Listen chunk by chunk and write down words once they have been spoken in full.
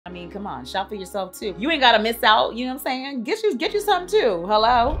mean, come on, shop for yourself too. You ain't gotta miss out, you know what I'm saying? Get you something too,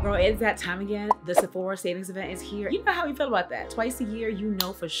 hello? Bro, it's that time again. The Sephora savings event is here. You know how we feel about that. Twice a year, you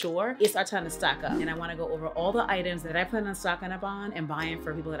know for sure, it's our time to stock up. And I wanna go over all the items that I plan on stocking up on and buying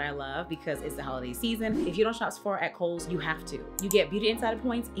for people that I love because it's the holiday season. If you don't shop Sephora at Kohls, you have to. You get Beauty Insider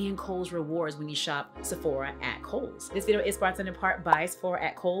points and Kohls rewards when you shop Sephora at Kohls. This video is sponsored in part by Sephora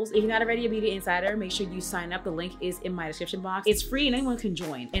at Kohls. If you're not already a Beauty Insider, make sure you sign up. The link is in my description box. It's free and anyone can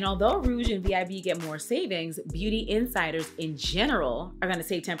join. And although Rouge and VIB get more savings, Beauty Insiders in general are gonna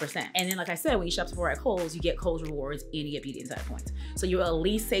save 10%. And then like I said, when you shop Sephora at Kohls, you get Kohls rewards and you get Beauty Insider points. So you'll at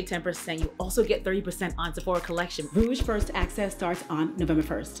least save 10%. You also get 30% on Sephora collection. Rouge First Access starts on November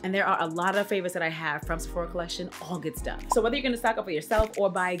 1st. And there are a lot of favorites that I have from Sephora collection, all good stuff. So whether you're gonna stock up for yourself or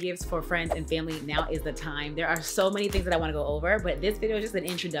buy gifts for friends and family, now is the time. There are so many things that I wanna go over, but this video is just an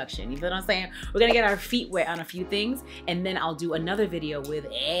introduction. You feel what I'm saying? We're gonna get our feet wet on a few things, and then I'll do another video with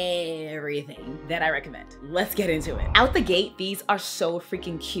everything that I recommend. Let's get into it. Out the gate, these are so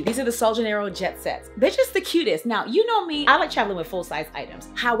freaking cute. These are the Sol Janeiro jet sets. They're just the cutest. Now, you know me, I like traveling with full-size items.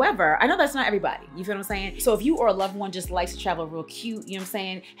 However, I know that's not everybody. You feel what I'm saying? So if you or a loved one just likes to travel real cute, you know what I'm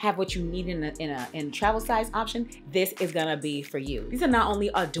saying, have what you need in a travel size option, this is gonna be for you. These are not only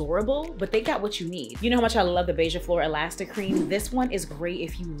adorable, but they got what you need. You know how much I love the Beija Flor Elastic Cream? This one is great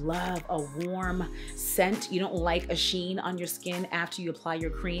if you love a warm scent. You don't like a sheen on your skin after you apply your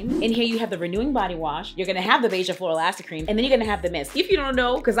cream. In here you have the renewing body wash. You're gonna have the Beija Flor Elastic Cream, and then you're gonna have the mist. If you don't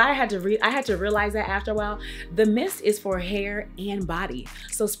know, because I had to realize that after a while, the mist is for hair and body.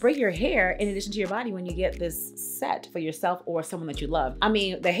 So spray your hair in addition to your body when you get this set for yourself or someone that you love. I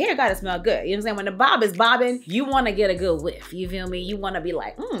mean, the hair gotta smell good. You know what I'm saying? When the bob is bobbing, you wanna get a good whiff. You feel me? You wanna be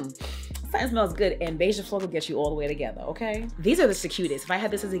like, something smells good, and Beija Flor will get you all the way together, okay? These are the cutest. If I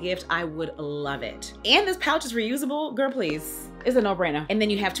had this as a gift, I would love it. And this pouch is reusable, girl, please. It's a no-brainer. And then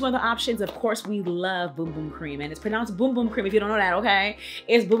you have two other options. Of course, we love Boom Boom Cream, and it's pronounced Boom Boom Cream if you don't know that, okay?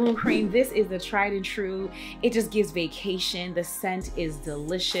 It's Boom Boom Cream. This is the tried and true. It just gives vacation. The scent is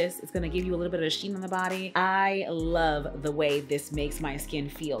delicious. It's gonna give you a little bit of a sheen on the body. I love the way this makes my skin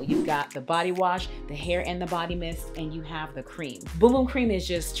feel. You've got the body wash, the hair and the body mist, and you have the cream. Boom Boom Cream is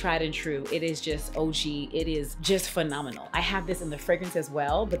just tried and true. It is just OG. It is just phenomenal. I have this in the fragrance as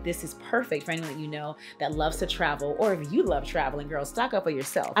well, but this is perfect for anyone that you know that loves to travel, or if you love traveling, girl, stock up for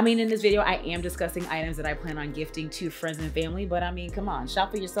yourself. I mean, in this video, I am discussing items that I plan on gifting to friends and family, but I mean, come on, shop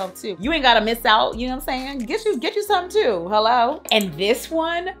for yourself too. You ain't gotta miss out, you know what I'm saying? Get you something too, hello? And this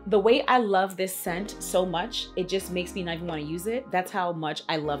one, the way I love this scent so much, it just makes me not even wanna use it. That's how much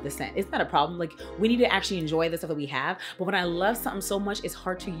I love the scent. It's not a problem. Like, we need to actually enjoy the stuff that we have, but when I love something so much, it's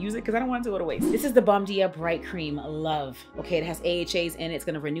hard to use it because I don't want it to go to waste. This is the Bom Dia Bright Cream Love. Okay, it has AHAs in it. It's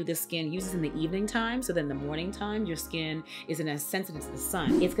gonna renew the skin. Use this in the evening time, so then the morning time, your skin isn't as sensitive to the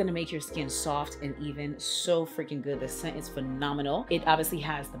sun. It's gonna make your skin soft and even. So freaking good. The scent is phenomenal. It obviously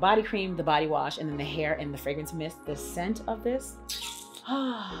has the body cream, the body wash, and then the hair and the fragrance mist. The scent of this,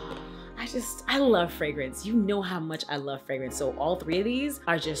 I love fragrance. You know how much I love fragrance. So all three of these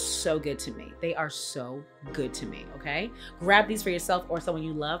are just so good to me. They are so good to me, okay? Grab these for yourself or someone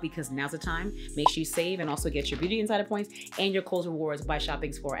you love because now's the time. Make sure you save and also get your Beauty Insider points and your Kohls rewards by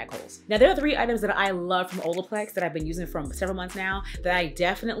shopping Sephora at Kohls. Now, there are three items that I love from Olaplex that I've been using for several months now that I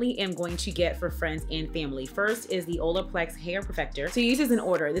definitely am going to get for friends and family. First is the Olaplex Hair Perfector. So you use this in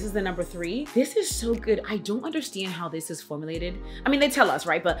order. This is the number 3. This is so good. I don't understand how this is formulated. I mean, they tell us,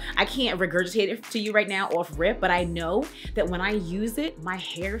 right? But I can't regurgitate it to you right now off rip, but I know that when I use it, my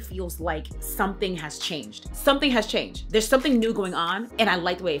hair feels like something has changed. Something has changed. There's something new going on, and I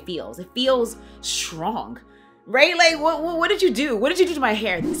like the way it feels. It feels strong. Right? Like, what did you do? What did you do to my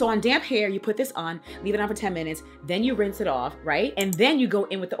hair? So on damp hair, you put this on, leave it on for 10 minutes, then you rinse it off, right? And then you go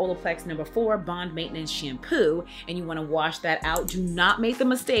in with the Olaplex number 4 Bond Maintenance Shampoo, and you wanna wash that out. Do not make the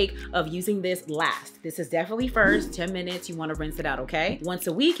mistake of using this last. This is definitely first, 10 minutes, you wanna rinse it out, okay? Once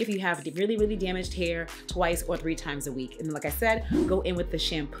a week if you have really, really damaged hair, twice or 3 times a week. And then, like I said, go in with the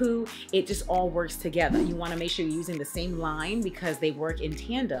shampoo. It just all works together. You wanna make sure you're using the same line because they work in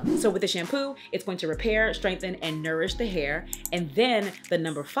tandem. So with the shampoo, it's going to repair, strengthen, and nourish the hair. And then the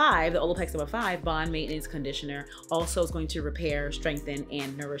number 5, the Olaplex number 5 Bond Maintenance Conditioner also is going to repair, strengthen,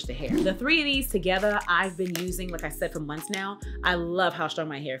 and nourish the hair. The 3 of these together, I've been using, like I said, for months now. I love how strong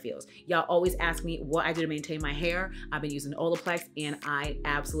my hair feels. Y'all always ask me what I do to maintain my hair. I've been using Olaplex and I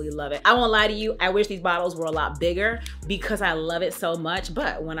absolutely love it. I won't lie to you, I wish these bottles were a lot bigger because I love it so much,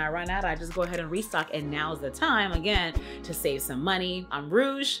 but when I run out, I just go ahead and restock, and now's the time, again, to save some money. I'm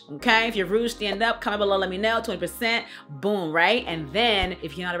Rouge, okay? If you're Rouge, stand up, comment below, let me know. out, 20%, boom, right? And then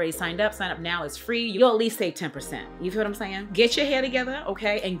if you're not already signed up, sign up now, it's free. You'll at least save 10%. You feel what I'm saying? Get your hair together,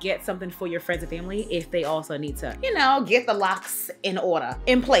 okay? And get something for your friends and family if they also need to, you know, get the locks in order,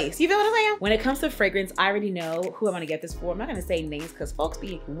 in place. You feel what I'm saying? When it comes to fragrance, I already know who I'm gonna get this for. I'm not gonna say names because folks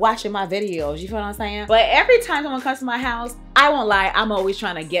be watching my videos. You feel what I'm saying? But every time someone comes to my house, I won't lie, I'm always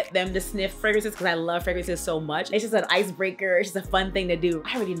trying to get them to sniff fragrances because I love fragrances so much. It's just an icebreaker. It's just a fun thing to do.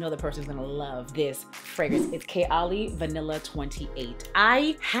 I already know the person's gonna love this fragrance. It's Kohls Vanilla 28.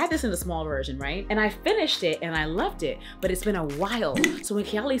 I had this in a small version, right? And I finished it and I loved it, but it's been a while. So when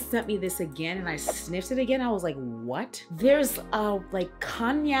Kohls sent me this again and I sniffed it again, I was like, what? There's a like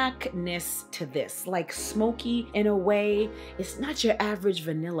cognac-ness to this, like smoky in a way. It's not your average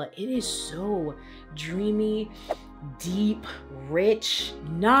vanilla. It is so dreamy, deep, rich,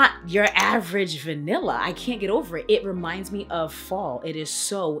 not your average vanilla. I can't get over it. It reminds me of fall. It is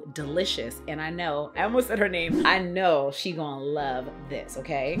so delicious. And I know, I almost said her name. I know she gonna love this,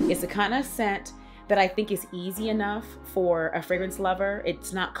 okay? It's the kind of scent that I think is easy enough for a fragrance lover.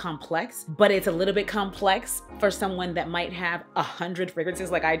 It's not complex, but it's a little bit complex for someone that might have 100 fragrances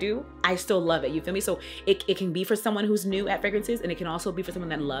like I do. I still love it, you feel me? So it can be for someone who's new at fragrances, and it can also be for someone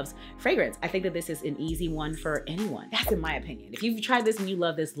that loves fragrance. I think that this is an easy one for anyone. That's in my opinion. If you've tried this and you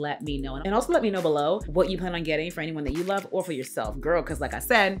love this, let me know. And also let me know below what you plan on getting for anyone that you love or for yourself. Girl, because like I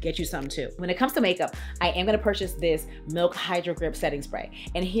said, get you some too. When it comes to makeup, I am gonna purchase this Milk Hydro Grip Setting Spray.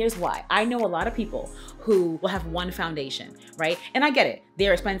 And here's why. I know a lot of people who will have one foundation, right? And I get it.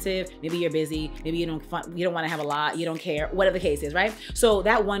 They're expensive. Maybe you're busy. Maybe you don't want to have a lot. You don't care. Whatever the case is, right? So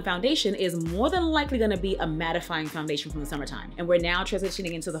that one foundation is more than likely going to be a mattifying foundation from the summertime. And we're now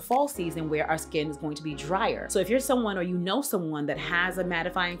transitioning into the fall season where our skin is going to be drier. So if you're someone or you know someone that has a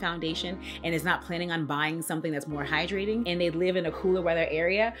mattifying foundation and is not planning on buying something that's more hydrating and they live in a cooler weather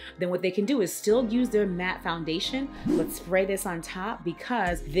area, then what they can do is still use their matte foundation, but spray this on top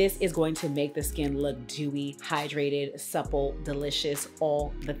because this is going to make the skin look dewy, hydrated, supple, delicious,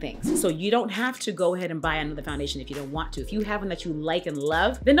 all the things. So you don't have to go ahead and buy another foundation if you don't want to. If you have one that you like and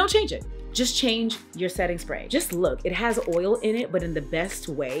love, then don't change it. Just change your setting spray. Just look, it has oil in it, but in the best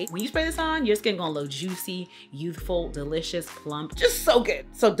way. When you spray this on, your skin gonna look juicy, youthful, delicious, plump, just so good.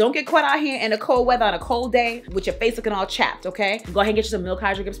 So don't get caught out here in the cold weather on a cold day with your face looking all chapped, okay? Go ahead and get you some Milk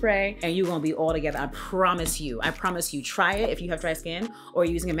Hydro Grip Spray and you're gonna be all together. I promise you. Try it if you have dry skin or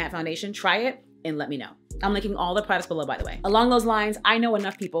you're using a matte foundation, try it and let me know. I'm linking all the products below, by the way. Along those lines, I know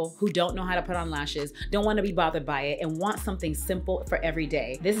enough people who don't know how to put on lashes, don't want to be bothered by it, and want something simple for every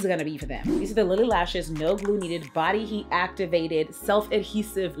day. This is gonna be for them. These are the Lily Lashes, no glue needed, body heat activated,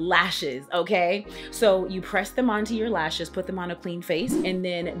 self-adhesive lashes, okay? So you press them onto your lashes, put them on a clean face, and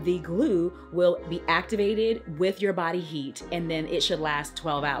then the glue will be activated with your body heat, and then it should last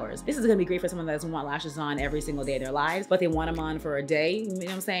 12 hours. This is gonna be great for someone that doesn't want lashes on every single day of their lives, but they want them on for a day, you know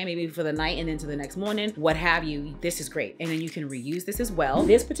what I'm saying? Maybe for the night and then to the next morning, what have you. This is great. And then you can reuse this as well.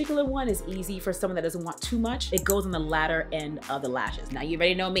 This particular one is easy for someone that doesn't want too much. It goes on the latter end of the lashes. Now you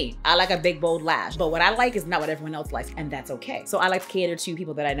already know me. I like a big bold lash, but what I like is not what everyone else likes, and that's okay. So I like to cater to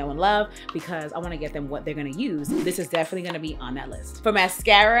people that I know and love because I want to get them what they're going to use. This is definitely going to be on that list. For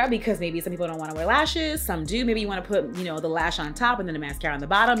mascara, because maybe some people don't want to wear lashes, some do. Maybe you want to put, you know, the lash on top and then the mascara on the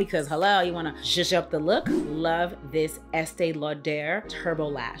bottom because hello, you want to zhuzh up the look. Love this Estee Lauder Turbo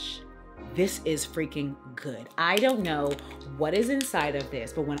Lash. This is freaking good. I don't know what is inside of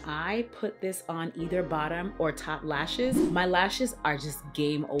this, but when I put this on either bottom or top lashes, my lashes are just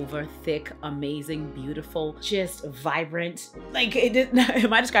game over, thick, amazing, beautiful, just vibrant. Like,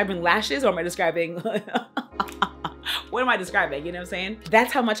 am I describing lashes or am I describing what am I describing? You know what I'm saying?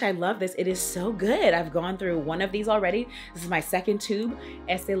 That's how much I love this. It is so good. I've gone through one of these already. This is my second tube.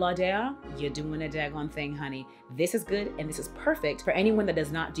 Estee Lauder, you're doing a daggone thing, honey. This is good and this is perfect for anyone that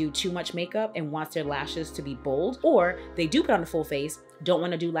does not do too much makeup and wants their lashes to be bold, or they do put on a full face, don't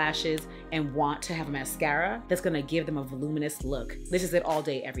want to do lashes and want to have a mascara that's going to give them a voluminous look. This is it all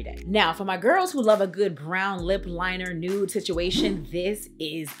day, every day. Now, for my girls who love a good brown lip liner nude situation, this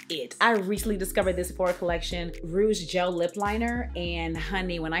is it. I recently discovered this Sephora collection Rouge Gel Lip Liner, and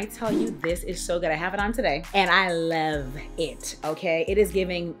honey, when I tell you this is so good, I have it on today and I love it, okay? It is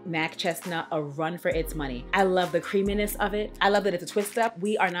giving MAC Chestnut a run for its money. I love the creaminess of it. I love that it's a twist up.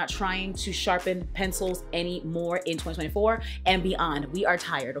 We are not trying to sharpen pencils anymore in 2024 and beyond. We are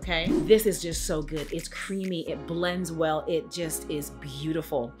tired, okay? This is just so good. It's creamy, it blends well, it just is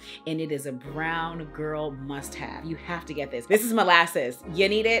beautiful. And it is a brown girl must have. You have to get this. This is molasses. You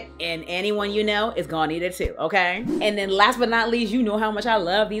need it, and anyone you know is gonna need it too, okay? And then last but not least, you know how much I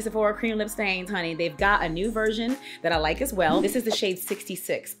love these Sephora cream lip stains, honey. They've got a new version that I like as well. This is the shade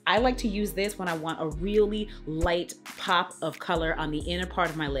 66. I like to use this when I want a really light pop of color on the inner part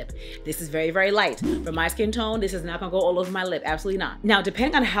of my lip. This is very, very light. For my skin tone, this is not gonna go all over my lip, absolutely not. Now,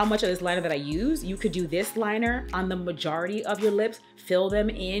 depending on how much of this liner that I use, you could do this liner on the majority of your lips, fill them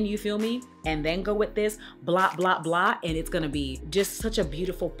in, you feel me? And then go with this, blah, blah, blah, and it's gonna be just such a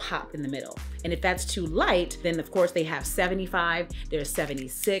beautiful pop in the middle. And if that's too light, then of course they have 75, there's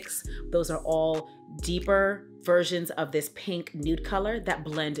 76. Those are all deeper versions of this pink nude color that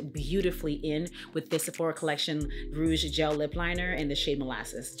blend beautifully in with this Sephora Collection Rouge Gel Lip Liner in the shade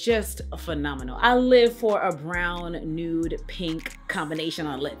Molasses. Just phenomenal. I live for a brown, nude, pink combination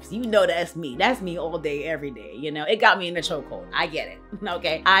on lips. You know that's me. That's me all day, every day. You know, it got me in the chokehold. I get it,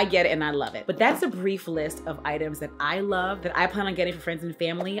 okay? I get it and I love it. But that's a brief list of items that I love, that I plan on getting for friends and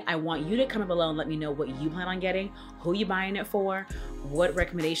family. I want you to comment below and let me know what you plan on getting, who you buying it for, what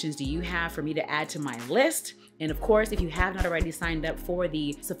recommendations do you have for me to add to my list. And of course, if you have not already signed up for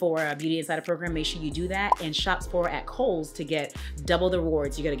the Sephora Beauty Insider program, make sure you do that and shop Sephora at Kohls to get double the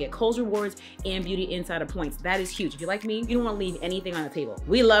rewards. You're gonna get Kohls rewards and Beauty Insider points. That is huge. If you're like me, you don't wanna leave anything on the table.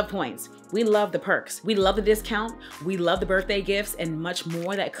 We love points. We love the perks. We love the discount. We love the birthday gifts and much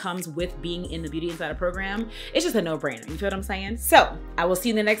more that comes with being in the Beauty Insider program. It's just a no-brainer. You feel what I'm saying? So I will see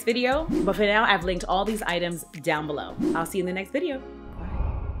you in the next video. But for now, I've linked all these items down below. I'll see you in the next video.